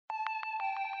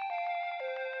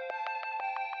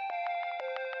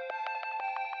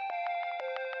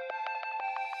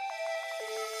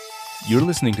You're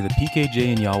listening to the PKJ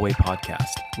and Yahweh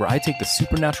podcast, where I take the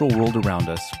supernatural world around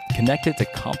us, connect it to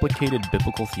complicated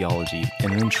biblical theology,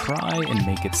 and then try and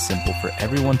make it simple for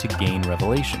everyone to gain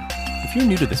revelation. If you're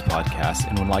new to this podcast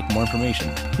and would like more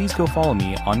information, please go follow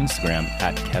me on Instagram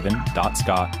at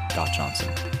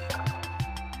kevin.scott.johnson.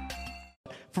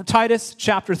 For Titus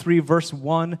chapter 3, verse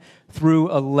 1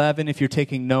 through 11, if you're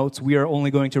taking notes, we are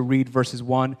only going to read verses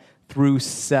 1 through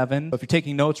 7. If you're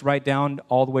taking notes, write down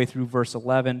all the way through verse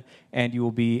 11, and you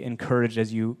will be encouraged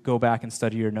as you go back and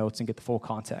study your notes and get the full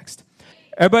context.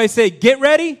 Everybody say, get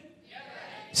ready, get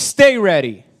ready. Stay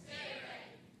ready,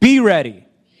 be ready.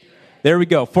 There we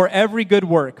go. For every good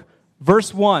work.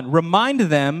 Verse 1, remind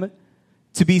them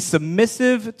to be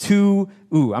submissive to...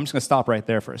 I'm just going to stop right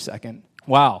there for a second.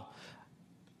 Wow.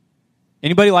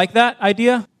 Anybody like that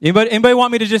idea? Anybody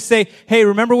want me to just say, hey,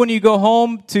 remember when you go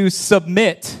home to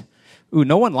submit?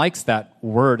 No one likes that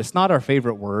word. It's not our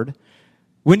favorite word.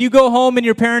 When you go home and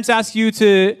your parents ask you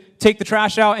to take the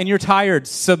trash out and you're tired,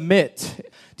 submit.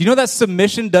 Do you know that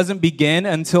submission doesn't begin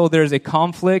until there's a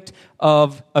conflict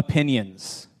of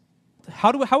opinions?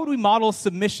 How would we model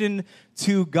submission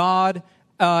to God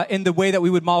in the way that we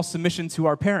would model submission to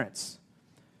our parents?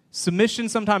 Submission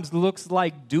sometimes looks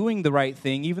like doing the right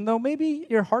thing, even though maybe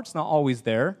your heart's not always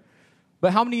there.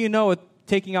 But how many of you know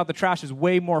taking out the trash is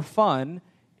way more fun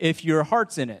if your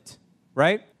heart's in it,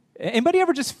 right? Anybody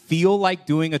ever just feel like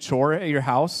doing a chore at your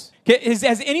house? Has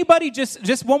anybody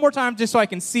just one more time, just so I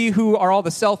can see who are all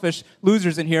the selfish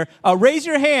losers in here, raise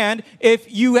your hand if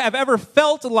you have ever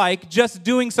felt like just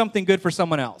doing something good for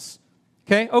someone else.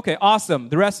 Okay, awesome.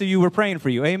 The rest of you were praying for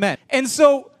you, amen. And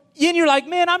so, and you're like,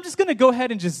 man, I'm just going to go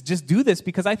ahead and just do this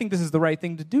because I think this is the right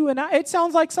thing to do. And it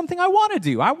sounds like something I want to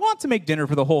do. I want to make dinner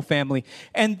for the whole family.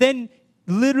 And then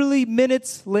literally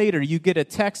minutes later, you get a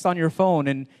text on your phone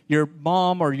and your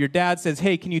mom or your dad says,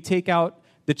 hey, can you take out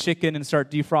the chicken and start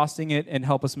defrosting it and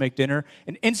help us make dinner?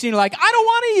 And instantly you're like, I don't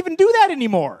want to even do that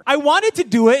anymore. I wanted to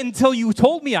do it until you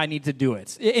told me I need to do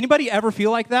it. Anybody ever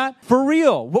feel like that? For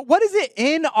real. What is it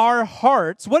in our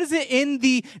hearts? What is it in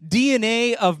the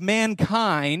DNA of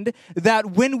mankind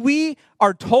that when we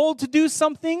are told to do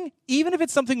something, even if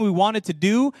it's something we wanted to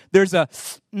do, there's a,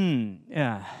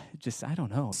 I don't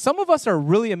know. Some of us are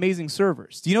really amazing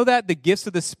servers. Do you know that the gifts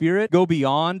of the Spirit go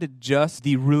beyond just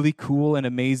the really cool and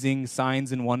amazing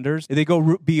signs and wonders? They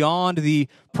go beyond the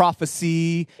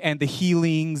prophecy and the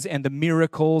healings and the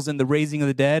miracles and the raising of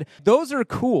the dead. Those are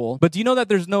cool, but do you know that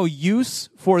there's no use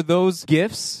for those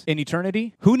gifts in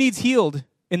eternity? Who needs healed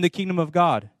in the kingdom of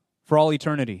God? For all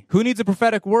eternity. Who needs a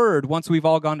prophetic word once we've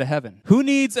all gone to heaven? Who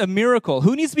needs a miracle?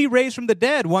 Who needs to be raised from the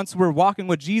dead once we're walking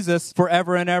with Jesus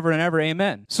forever and ever and ever?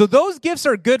 Amen. So those gifts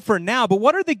are good for now, but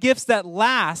what are the gifts that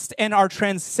last and are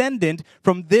transcendent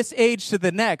from this age to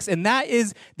the next? And that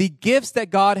is the gifts that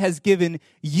God has given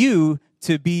you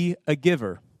to be a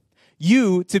giver,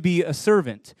 you to be a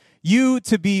servant, you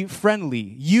to be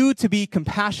friendly, you to be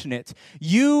compassionate,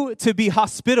 you to be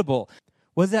hospitable.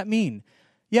 What does that mean?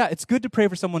 Yeah, it's good to pray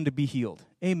for someone to be healed.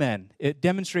 Amen. It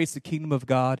demonstrates the kingdom of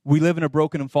God. We live in a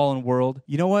broken and fallen world.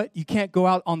 You know what? You can't go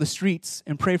out on the streets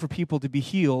and pray for people to be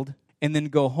healed and then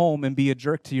go home and be a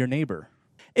jerk to your neighbor.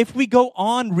 If we go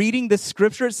on reading the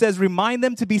scripture, it says, remind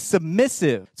them to be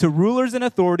submissive to rulers and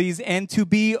authorities and to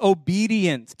be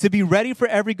obedient, to be ready for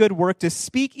every good work, to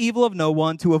speak evil of no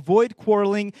one, to avoid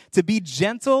quarreling, to be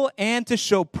gentle, and to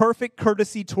show perfect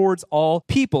courtesy towards all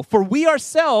people. For we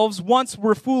ourselves once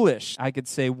were foolish. I could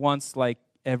say once like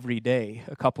every day,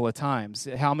 a couple of times.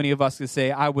 How many of us could say,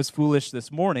 I was foolish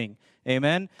this morning?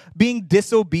 Amen. Being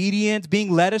disobedient,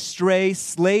 being led astray,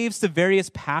 slaves to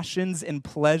various passions and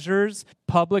pleasures.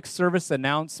 Public service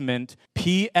announcement,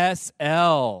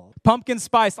 PSL. Pumpkin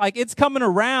spice, like it's coming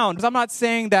around. Because I'm not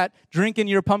saying that drinking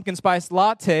your pumpkin spice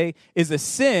latte is a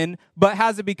sin, but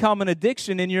has it become an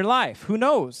addiction in your life? Who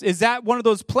knows? Is that one of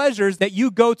those pleasures that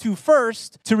you go to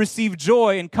first to receive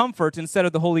joy and comfort instead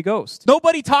of the Holy Ghost?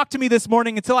 Nobody talked to me this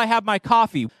morning until I had my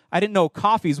coffee. I didn't know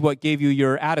coffee is what gave you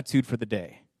your attitude for the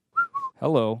day.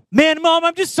 Hello. Man, Mom,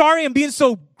 I'm just sorry I'm being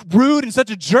so rude and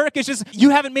such a jerk. It's just you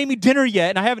haven't made me dinner yet,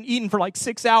 and I haven't eaten for like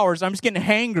 6 hours. I'm just getting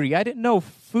hangry. I didn't know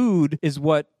food is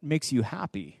what makes you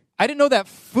happy. I didn't know that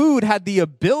food had the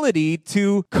ability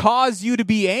to cause you to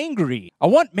be angry.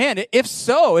 If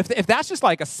so, if that's just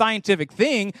like a scientific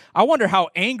thing, I wonder how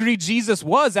angry Jesus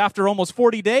was after almost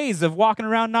 40 days of walking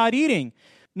around not eating.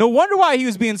 No wonder why he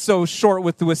was being so short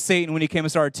with Satan when he came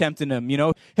and started tempting him, you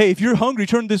know. Hey, if you're hungry,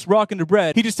 turn this rock into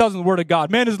bread. He just tells him the word of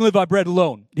God. Man doesn't live by bread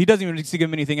alone. He doesn't even give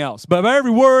him anything else. But by every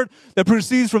word that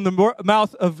proceeds from the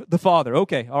mouth of the Father.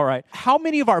 Okay, all right. How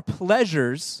many of our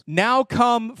pleasures now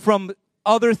come from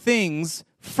other things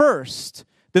first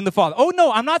than the Father. Oh,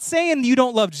 no, I'm not saying you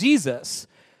don't love Jesus.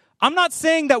 I'm not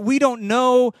saying that we don't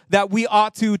know that we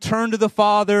ought to turn to the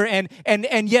Father and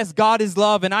yes, God is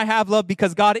love and I have love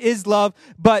because God is love.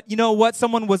 But you know what?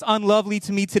 Someone was unlovely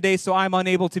to me today, so I'm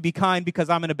unable to be kind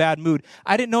because I'm in a bad mood.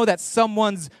 I didn't know that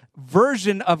someone's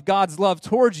version of God's love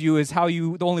towards you is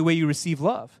the only way you receive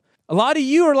love. A lot of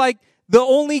you are like, the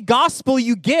only gospel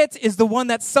you get is the one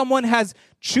that someone has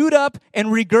chewed up and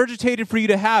regurgitated for you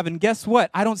to have. And guess what?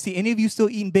 I don't see any of you still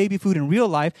eating baby food in real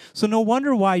life. So no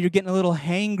wonder why you're getting a little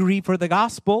hangry for the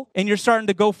gospel and you're starting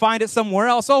to go find it somewhere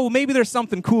else. Oh, maybe there's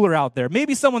something cooler out there.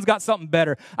 Maybe someone's got something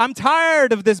better. I'm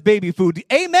tired of this baby food.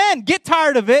 Amen. Get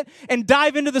tired of it and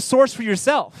dive into the source for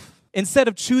yourself instead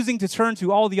of choosing to turn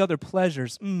to all the other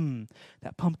pleasures.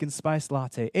 That pumpkin spice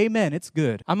latte. Amen. It's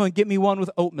good. I'm going to get me one with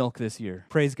oat milk this year.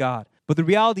 Praise God. But the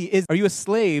reality is, are you a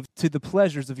slave to the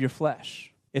pleasures of your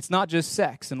flesh? It's not just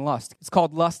sex and lust. It's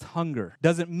called lust hunger.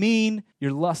 Doesn't mean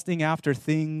you're lusting after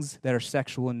things that are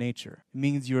sexual in nature. It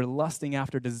means you're lusting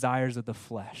after desires of the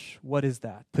flesh. What is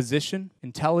that? Position,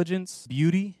 intelligence,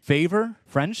 beauty, favor,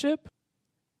 friendship?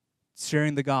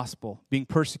 Sharing the gospel, being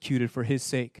persecuted for his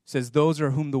sake. It says, those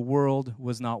are whom the world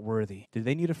was not worthy. Did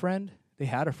they need a friend? They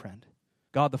had a friend.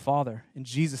 God the Father. And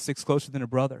Jesus sticks closer than a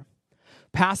brother.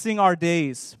 Passing our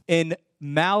days in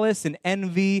malice and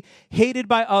envy, hated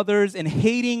by others and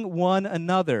hating one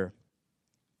another.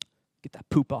 Get that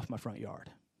poop off my front yard.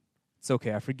 It's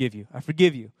okay. I forgive you. I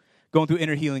forgive you. Going through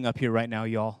inner healing up here right now,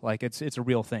 y'all. Like it's a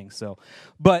real thing. So,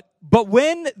 but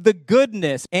when the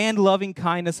goodness and loving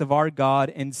kindness of our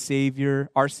God and Savior,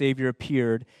 our Savior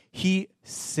appeared, he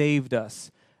saved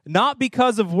us. Not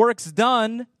because of works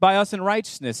done by us in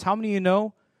righteousness. How many of you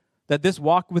know that this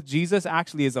walk with Jesus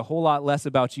actually is a whole lot less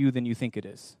about you than you think it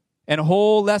is? And a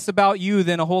whole less about you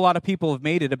than a whole lot of people have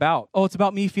made it about. Oh, it's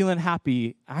about me feeling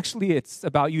happy. Actually, it's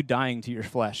about you dying to your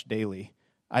flesh daily.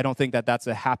 I don't think that that's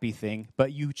a happy thing,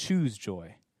 but you choose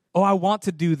joy. Oh, I want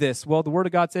to do this. Well, the Word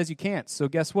of God says you can't, so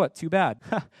guess what? Too bad.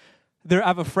 I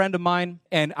have a friend of mine,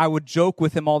 and I would joke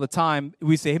with him all the time.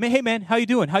 We'd say, hey man, how you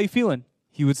doing? How you feeling?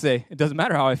 He would say, it doesn't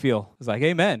matter how I feel. It's like,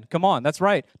 amen, come on, that's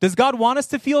right. Does God want us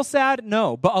to feel sad?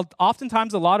 No, but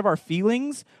oftentimes a lot of our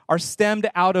feelings are stemmed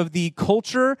out of the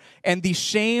culture and the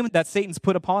shame that Satan's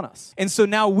put upon us. And so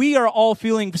now we are all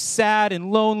feeling sad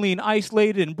and lonely and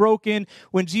isolated and broken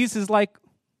when Jesus is like,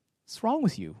 what's wrong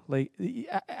with you? Like,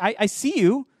 I see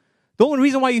you. The only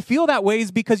reason why you feel that way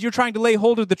is because you're trying to lay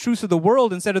hold of the truths of the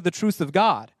world instead of the truths of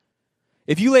God.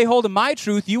 If you lay hold of my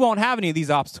truth, you won't have any of these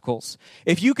obstacles.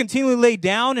 If you continually lay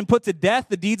down and put to death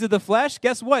the deeds of the flesh,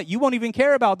 guess what? You won't even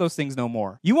care about those things no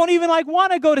more. You won't even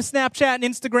want to go to Snapchat and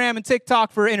Instagram and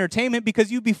TikTok for entertainment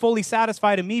because you'd be fully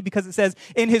satisfied in me because it says,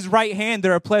 in his right hand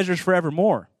there are pleasures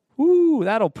forevermore. Ooh,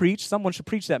 that'll preach. Someone should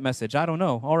preach that message. I don't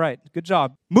know. All right, good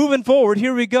job. Moving forward,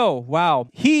 here we go. Wow.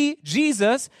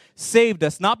 Jesus, saved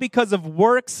us, not because of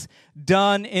works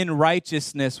done in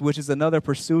righteousness, which is another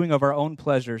pursuing of our own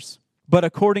pleasures, but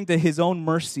according to his own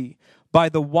mercy, by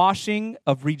the washing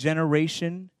of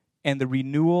regeneration and the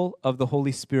renewal of the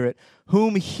Holy Spirit,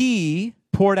 whom he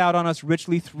poured out on us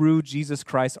richly through Jesus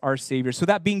Christ our Savior, so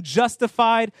that being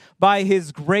justified by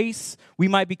his grace, we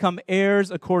might become heirs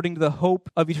according to the hope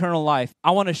of eternal life.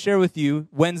 I want to share with you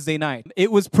Wednesday night.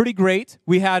 It was pretty great.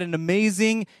 We had an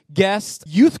amazing guest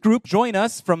youth group join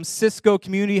us from Cisco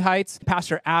Community Heights.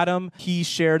 Pastor Adam, he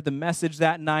shared the message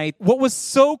that night. What was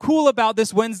so cool about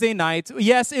this Wednesday night,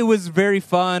 yes, it was very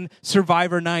fun.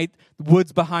 Survivor night,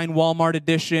 Woods Behind Walmart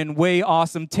edition, way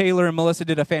awesome. Taylor and Melissa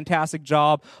did a fantastic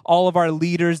job. All of our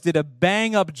leaders did a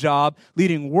bang-up job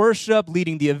leading worship,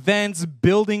 leading the events,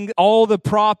 building all the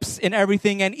props and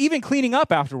everything, and even cleaning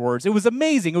up afterwards. It was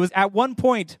amazing. It was at one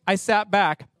point, I sat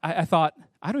back. I thought,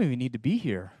 I don't even need to be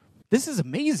here. This is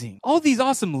amazing. All these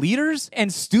awesome leaders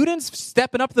and students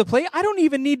stepping up to the plate. I don't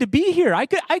even need to be here. I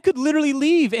could literally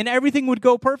leave and everything would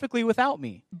go perfectly without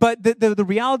me. But the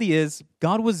reality is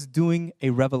God was doing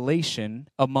a revelation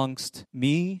amongst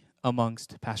me,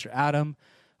 amongst Pastor Adam,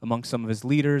 amongst some of his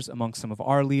leaders, amongst some of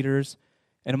our leaders,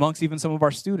 and amongst even some of our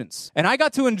students. And I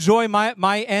got to enjoy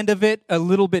my end of it a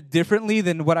little bit differently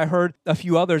than what I heard a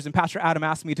few others. And Pastor Adam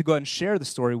asked me to go ahead and share the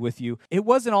story with you. It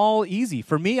wasn't all easy.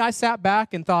 For me, I sat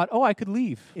back and thought, I could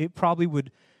leave. It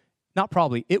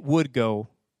would go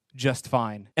just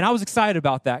fine. And I was excited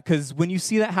about that because when you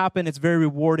see that happen, it's very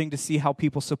rewarding to see how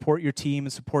people support your team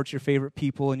and support your favorite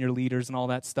people and your leaders and all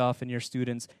that stuff and your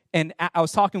students. And I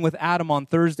was talking with Adam on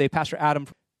Thursday, Pastor Adam.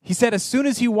 He said as soon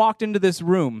as he walked into this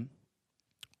room,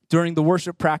 during the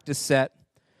worship practice set,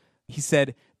 he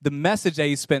said the message that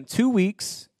he spent 2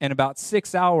 weeks and about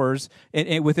 6 hours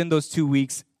within those 2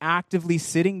 weeks actively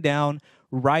sitting down,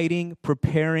 writing,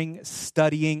 preparing,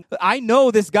 studying. I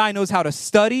know this guy knows how to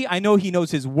study. I know he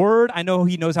knows his word. I know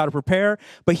he knows how to prepare.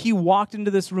 But he walked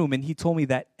into this room and he told me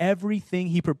that everything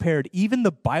he prepared, even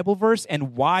the Bible verse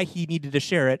and why he needed to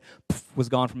share it, was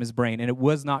gone from his brain, and it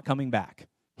was not coming back.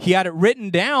 He had it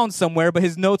written down somewhere, but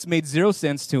his notes made zero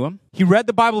sense to him. He read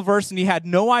the Bible verse, and he had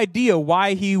no idea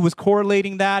why he was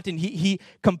correlating that, and he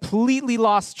completely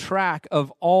lost track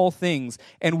of all things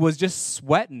and was just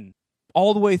sweating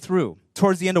all the way through.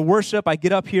 Towards the end of worship, I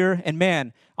get up here, and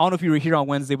man, I don't know if you were here on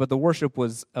Wednesday, but the worship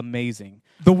was amazing.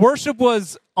 The worship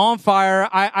was on fire.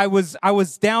 I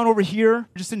was down over here,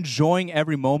 just enjoying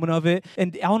every moment of it.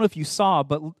 And I don't know if you saw,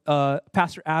 but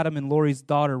Pastor Adam and Lori's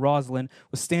daughter, Rosalind,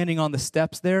 was standing on the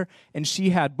steps there, and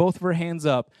she had both of her hands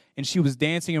up, and she was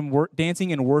dancing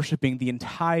and worshiping the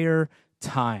entire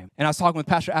time. And I was talking with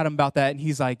Pastor Adam about that, and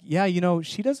he's like, yeah,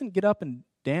 she doesn't get up and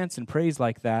dance and praise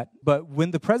like that, but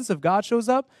when the presence of God shows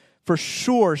up, for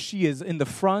sure she is in the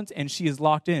front and she is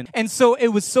locked in. And so it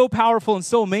was so powerful and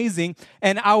so amazing.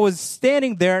 And I was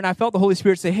standing there and I felt the Holy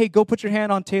Spirit say, hey, go put your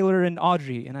hand on Taylor and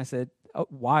Audrey. And I said, oh,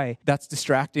 why? That's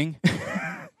distracting.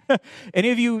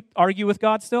 Any of you argue with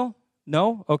God still?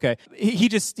 No? Okay. He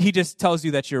just tells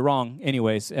you that you're wrong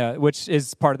anyways, which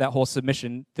is part of that whole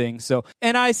submission thing. So,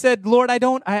 and I said, Lord, I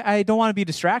don't want to be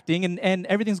distracting and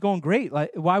everything's going great.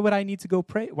 Like, why would I need to go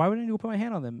pray? Why would I need to go put my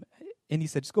hand on them? And he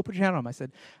said, just go put your hand on him. I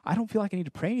said, I don't feel like I need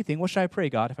to pray anything. What should I pray,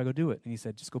 God, if I go do it? And he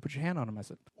said, just go put your hand on him. I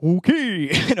said, okay.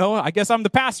 I guess I'm the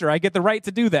pastor. I get the right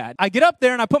to do that. I get up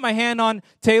there and I put my hand on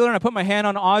Taylor and I put my hand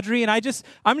on Audrey. And I'm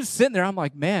just sitting there. I'm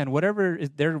like, man, whatever is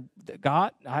there,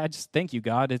 God, I just thank you,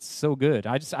 God. It's so good.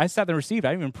 I sat there and received.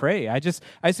 I didn't even pray. I just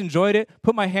enjoyed it,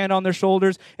 put my hand on their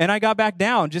shoulders, and I got back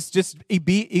down.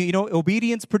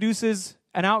 Obedience produces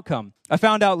an outcome. I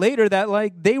found out later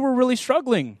that they were really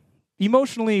struggling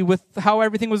emotionally with how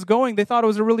everything was going. They thought it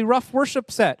was a really rough worship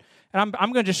set. And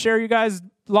I'm going to just share you guys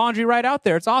laundry right out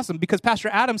there. It's awesome because Pastor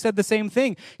Adam said the same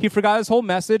thing. He forgot his whole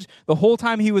message. The whole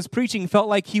time he was preaching felt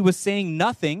like he was saying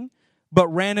nothing but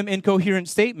random incoherent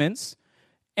statements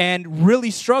and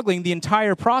really struggling the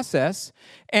entire process.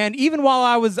 And even while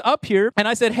I was up here and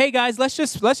I said, hey guys, let's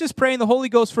just pray in the Holy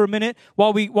Ghost for a minute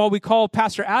while we call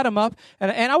Pastor Adam up.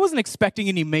 And I wasn't expecting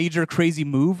any major crazy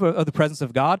move of the presence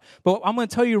of God. But I'm going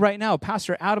to tell you right now,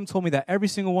 Pastor Adam told me that every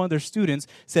single one of their students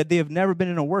said they have never been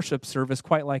in a worship service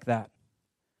quite like that.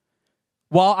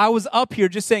 While I was up here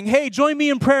just saying, hey, join me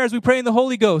in prayer as we pray in the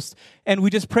Holy Ghost. And we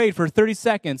just prayed for 30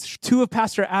 seconds. 2 of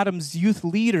Pastor Adam's youth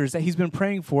leaders that he's been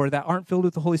praying for that aren't filled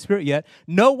with the Holy Spirit yet,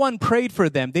 no one prayed for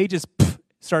them. They just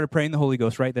started praying the Holy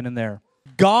Ghost right then and there.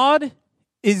 God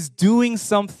is doing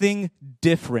something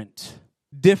different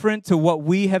to what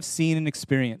we have seen and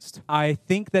experienced. I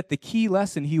think that the key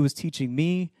lesson he was teaching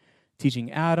me,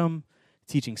 teaching Adam,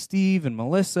 teaching Steve and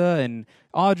Melissa and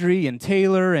Audrey and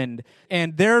Taylor and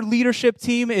their leadership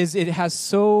team it has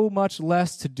so much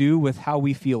less to do with how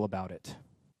we feel about it.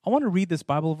 I want to read this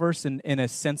Bible verse in a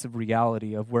sense of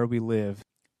reality of where we live.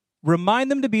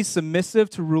 Remind them to be submissive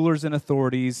to rulers and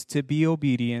authorities, to be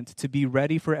obedient, to be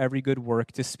ready for every good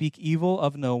work, to speak evil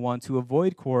of no one, to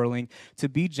avoid quarreling, to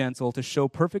be gentle, to show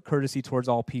perfect courtesy towards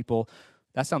all people.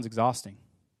 That sounds exhausting.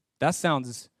 That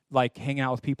sounds like hanging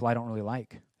out with people I don't really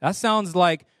like. That sounds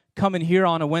like coming here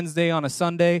on a Wednesday, on a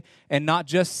Sunday, and not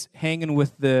just hanging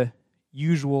with the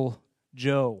usual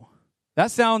Joe. That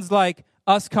sounds like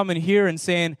us coming here and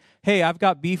saying, hey, I've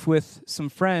got beef with some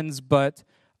friends, but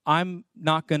I'm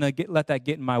not going to let that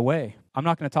get in my way. I'm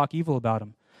not going to talk evil about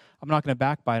them. I'm not going to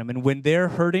backbite them. And when they're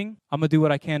hurting, I'm going to do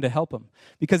what I can to help them.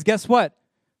 Because guess what?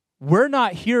 We're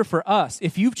not here for us.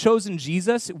 If you've chosen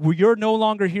Jesus, you're no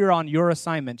longer here on your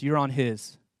assignment. You're on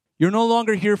his. You're no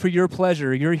longer here for your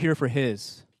pleasure. You're here for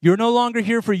his. You're no longer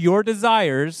here for your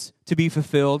desires to be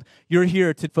fulfilled. You're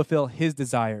here to fulfill his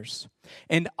desires.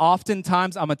 And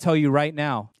oftentimes, I'm going to tell you right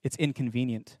now, it's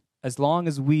inconvenient. As long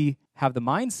as we have the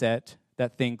mindset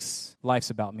that thinks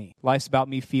life's about me. Life's about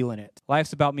me feeling it.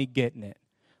 Life's about me getting it.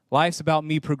 Life's about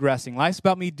me progressing. Life's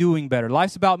about me doing better.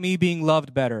 Life's about me being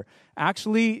loved better.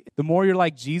 Actually, the more you're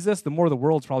like Jesus, the more the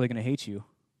world's probably going to hate you.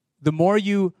 The more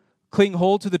you cling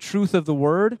hold to the truth of the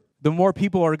word, the more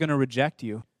people are going to reject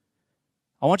you.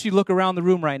 I want you to look around the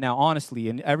room right now, honestly,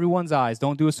 in everyone's eyes.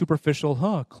 Don't do a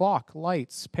superficial, clock,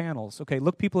 lights, panels. Okay,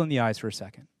 look people in the eyes for a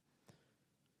second.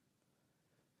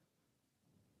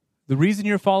 The reason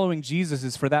you're following Jesus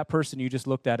is for that person you just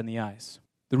looked at in the eyes.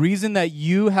 The reason that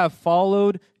you have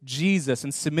followed Jesus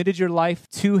and submitted your life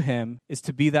to him is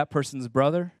to be that person's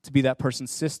brother, to be that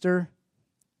person's sister,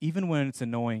 even when it's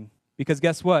annoying. Because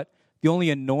guess what? The only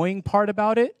annoying part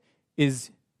about it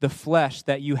is the flesh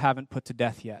that you haven't put to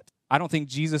death yet. I don't think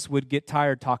Jesus would get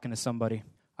tired talking to somebody.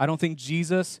 I don't think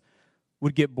Jesus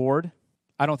would get bored.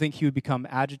 I don't think he would become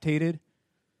agitated.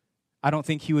 I don't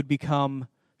think he would become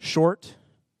short.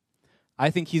 I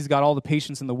think he's got all the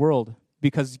patience in the world,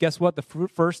 because guess what? The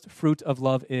first fruit of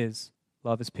love is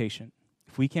patient.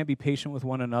 If we can't be patient with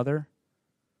one another,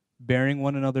 bearing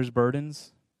one another's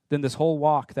burdens, then this whole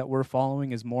walk that we're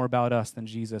following is more about us than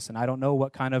Jesus. And I don't know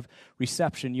what kind of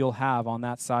reception you'll have on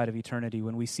that side of eternity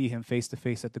when we see him face to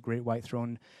face at the great white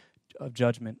throne of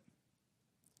judgment.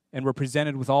 And we're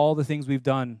presented with all the things we've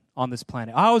done on this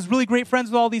planet. I was really great friends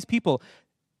with all these people.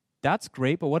 That's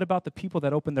great, but what about the people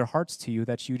that opened their hearts to you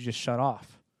that you just shut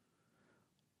off?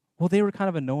 Well, they were kind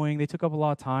of annoying. They took up a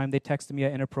lot of time. They texted me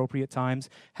at inappropriate times.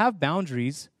 Have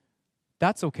boundaries.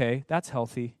 That's okay. That's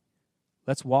healthy.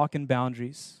 Let's walk in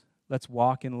boundaries. Let's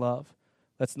walk in love.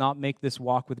 Let's not make this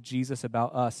walk with Jesus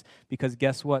about us, because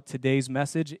guess what? Today's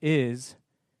message is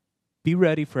be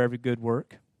ready for every good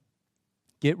work.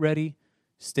 Get ready.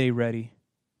 Stay ready.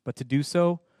 But to do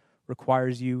so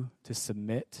requires you to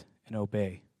submit and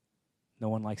obey. No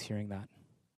one likes hearing that.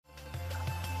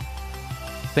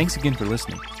 Thanks again for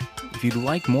listening. If you'd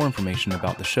like more information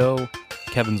about the show,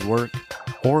 Kevin's work,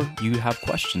 or you have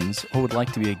questions or would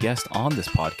like to be a guest on this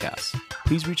podcast,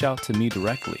 please reach out to me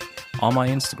directly on my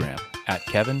Instagram at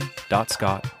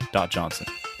kevin.scott.johnson.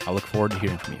 I look forward to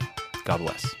hearing from you. God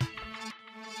bless.